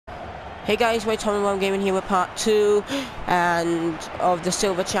Hey guys, we're Tommy One Gaming here with part 2 and of the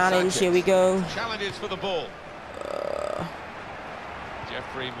silver challenge. Here we go. Challenges for the ball.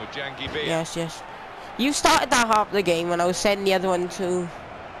 Jeffrey Mujangi. Yes. You started that half of the game when I was sending the other one to.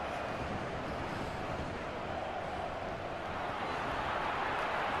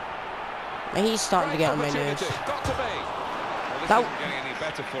 And he's starting to get on my nerves. Got to be. Well, this isn't getting any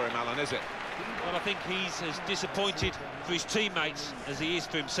better for him, Alan, is it? Well, I think he's as disappointed for his teammates as he is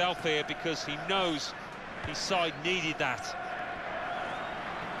for himself here, because he knows his side needed that.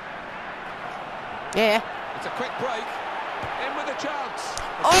 Yeah. It's a quick break. In with a chance.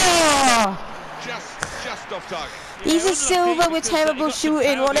 Oh! Just off target. Yeah, he's a silver with terrible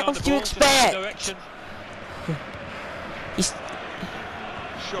shooting. What else do you expect?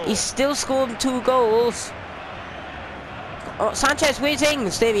 He's still scored 2 goals. Oh, Sanchez, where's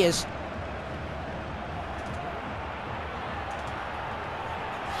Ings? There he is.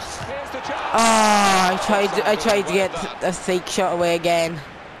 Oh, I tried to get a fake shot away again.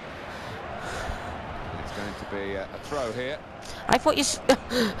 It's going to be a throw here. I thought you.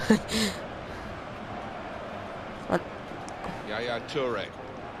 Yeah, Toure.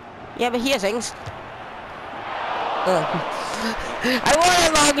 Yeah, but here's Ings. I want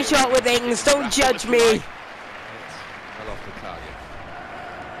a long shot with Ings. Don't judge me. It's well off the target.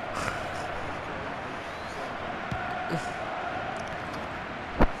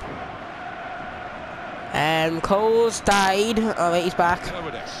 Cole's died. Oh wait, he's back.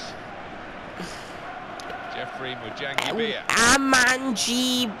 Jeffrey Mujangi.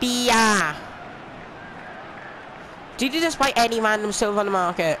 Amanjibia. Did you just buy any random silver on the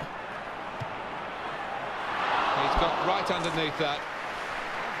market? He's got right underneath that.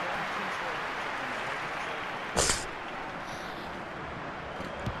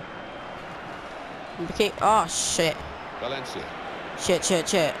 Okay. Oh shit. Valencia.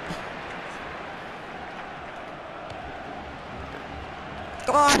 Shit.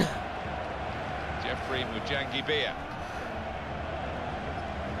 Come on. Jeffrey Mujangi.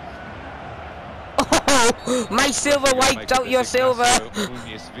 Oh, my silver wiped out your silver.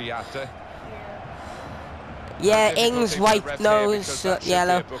 Yeah, Ings white nose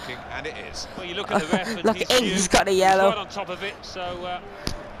yellow. And it is. Well, you look at the ref and look, Ings got a yellow. He's right on top of it, so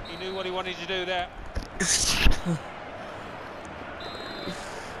he knew what he wanted to do there.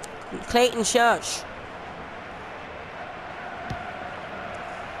 Clayton Church.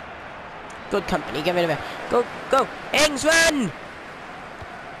 Good company, get rid of it. Go, Ings, run!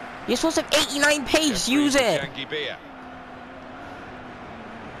 You're supposed to have 89 pace, use it!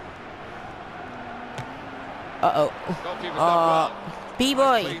 Uh-oh.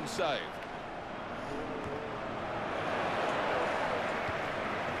 B-boy!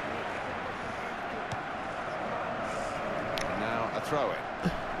 Now a throw-in.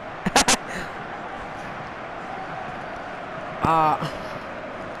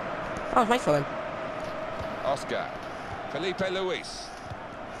 Oh, it's my fault. Oscar. Felipe Luis.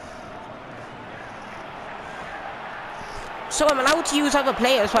 So I'm allowed to use other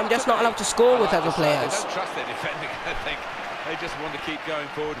players, but I'm just not allowed to score with other players. They don't trust their defending, I think. They just want to keep going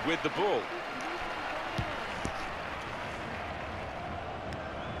forward with the ball.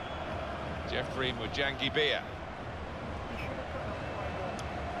 Jeffrey Mujangi.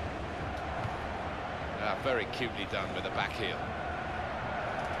 Very cutely done with the back heel.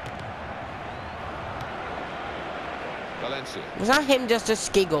 Valencia. Was that him just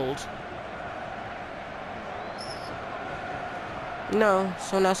skiggled? No,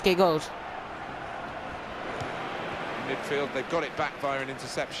 someone else giggled. Midfield, they've got it back via an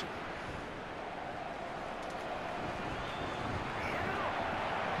interception.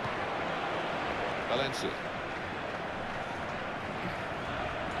 Valencia.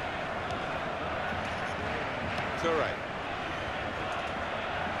 Toure.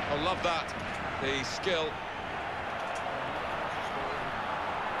 I love that. The skill.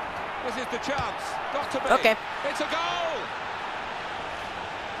 This is the chance. Got to be. Okay. It's a goal.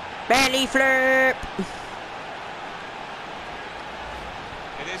 Belly flip.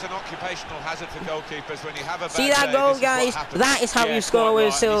 It is an occupational hazard for goalkeepers when you have a bad see that day, goal, this guys? Is that is how you score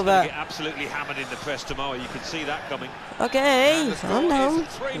with silver. He's going to get absolutely hammered in the press tomorrow. You can see that coming. Okay, calm down.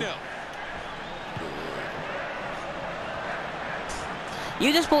 3-0.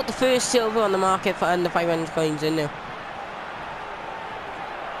 You just bought the first silver on the market for under 500 coins, didn't you?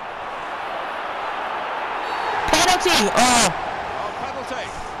 Penalty! Oh, penalty.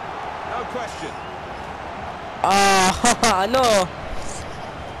 No question. Oh, no.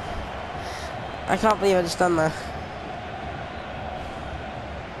 I can't believe I just done that.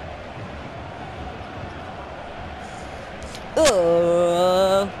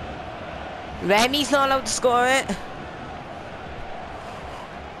 Remy's not allowed to score it.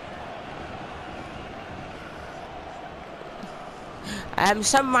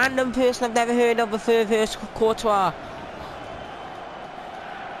 Some random person I've never heard of before versus Courtois.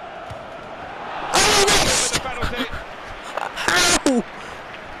 Oh, missed! How?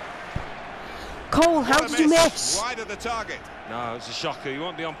 Cole, how did you miss? Wide of the target. No, it's a shocker. He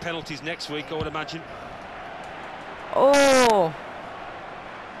won't be on penalties next week, I would imagine. Oh.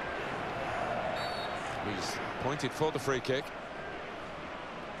 He's pointed for the free kick.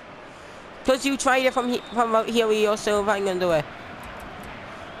 Because you tried it from out here with your silver hanging under it.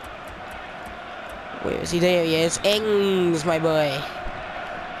 Where is he? There he is. Ings, my boy.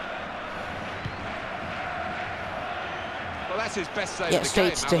 Well, that's his best save Yeah, of the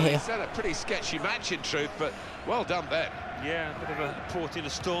straight game. to here. It's had a pretty sketchy match in truth, but well done then. Yeah, a bit of a port in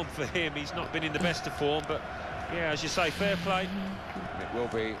a storm for him. He's not been in the best of form, but yeah, as you say, fair play. It will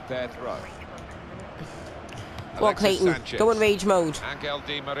be their throw. What, Clayton? Sanchez. Go in rage mode. Angel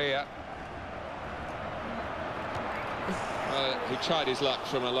Di Maria. Well, he tried his luck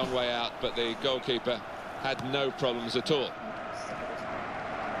from a long way out, but the goalkeeper had no problems at all.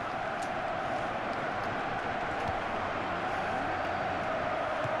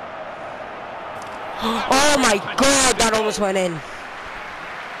 Oh my God, that almost went in.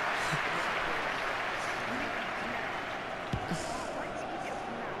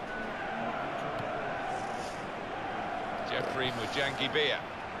 Jeffrey Mujangibia.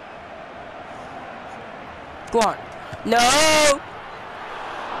 Go on. No!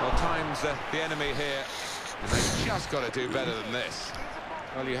 Well, time's the enemy here, and they've just got to do better than this.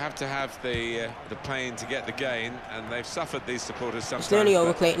 Well, you have to have the pain to get the gain, and they've suffered, these supporters, sometimes. It's nearly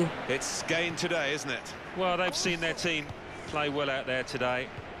over, Clayton. It's gain today, isn't it? Well, they've seen their team play well out there today,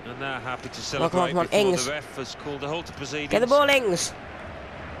 and they're happy to celebrate come on, before Ings. the ref has called a halt to proceedings. Get the ball, Ings.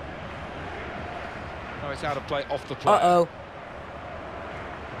 Oh, it's out of play off the play. Uh-oh.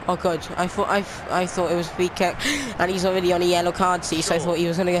 Oh God, I thought it was a free kick, and he's already on a yellow card, see, so I thought he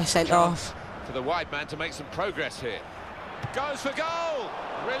was going to get sent off. For the wide man to make some progress here. Goes for goal!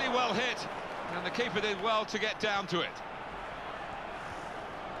 Really well hit, and the keeper did well to get down to it.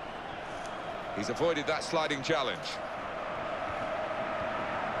 He's avoided that sliding challenge.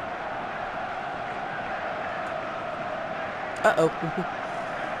 Uh-oh.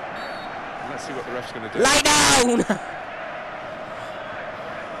 Let's see what the ref's going to do. Lie down!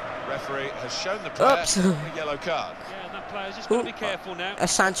 Referee has shown the player Oops. a yellow card. Yeah, and that player's just got to be careful now.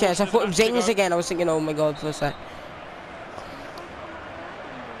 Sanchez, I thought it was Ings again. I was thinking, oh my God, for a sec.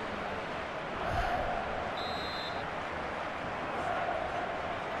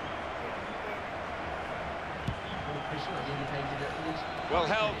 Well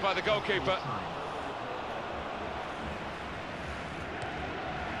held by the goalkeeper.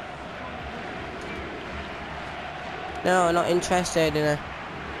 No, not interested in it.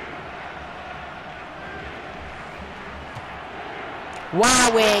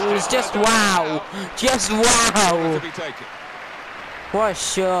 Wow, Ings, just wow. Just wow. To be taken. What a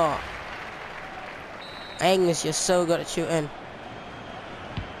shot. Ings, you're so good at shooting.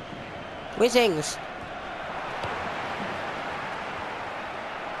 Where's Ings?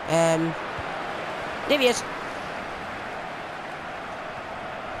 There he is.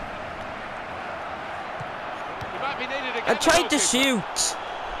 I tried to shoot.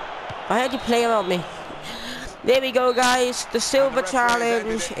 I had you play around me. There we go, guys. The silver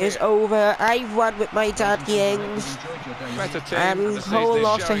challenge is over. I've won with my dad Ings. Cole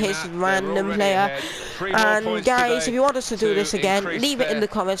lost to his random player. And guys, if you want us to do this again, leave it in the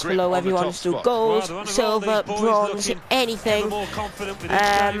comments below. If you want us to do gold, silver, bronze, anything.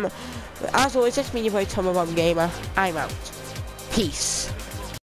 As always, it's me, your boy Tom Gamer. I'm out. Peace.